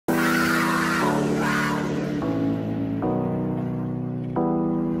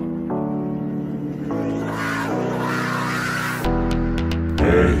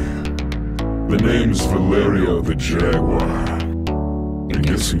name's Valerio the Jaguar. And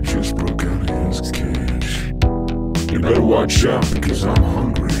guess who just broke out of his cage? You better watch out because I'm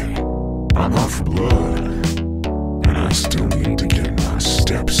hungry. I'm out for blood. And I still need to get my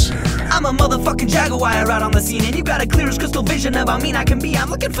steps in. I'm a motherfucking Jaguar out on the scene, and you got a clear as crystal vision of how mean I can be. I'm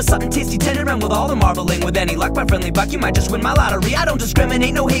looking for something tasty, tender, and with all the marveling. With any luck, my friendly buck, you might just win my lottery. I don't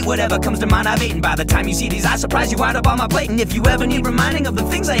discriminate, no hate, whatever comes to mind I've eaten. By the time you see these, I surprise you wind up on my plate. And if you ever need reminding of the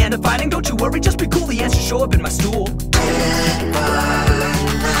things I end up fighting, don't you worry, just be cool, the answer show up in my stool.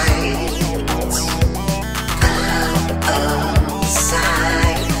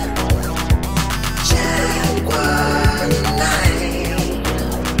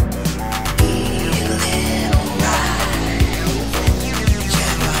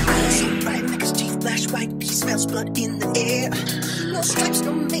 Smells blood in the air. No stripes,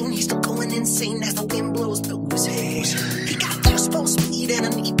 no mane, he's still going insane as the wind blows through his hair. He got thirst for speed and a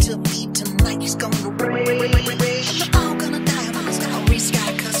need to feed tonight. He's gonna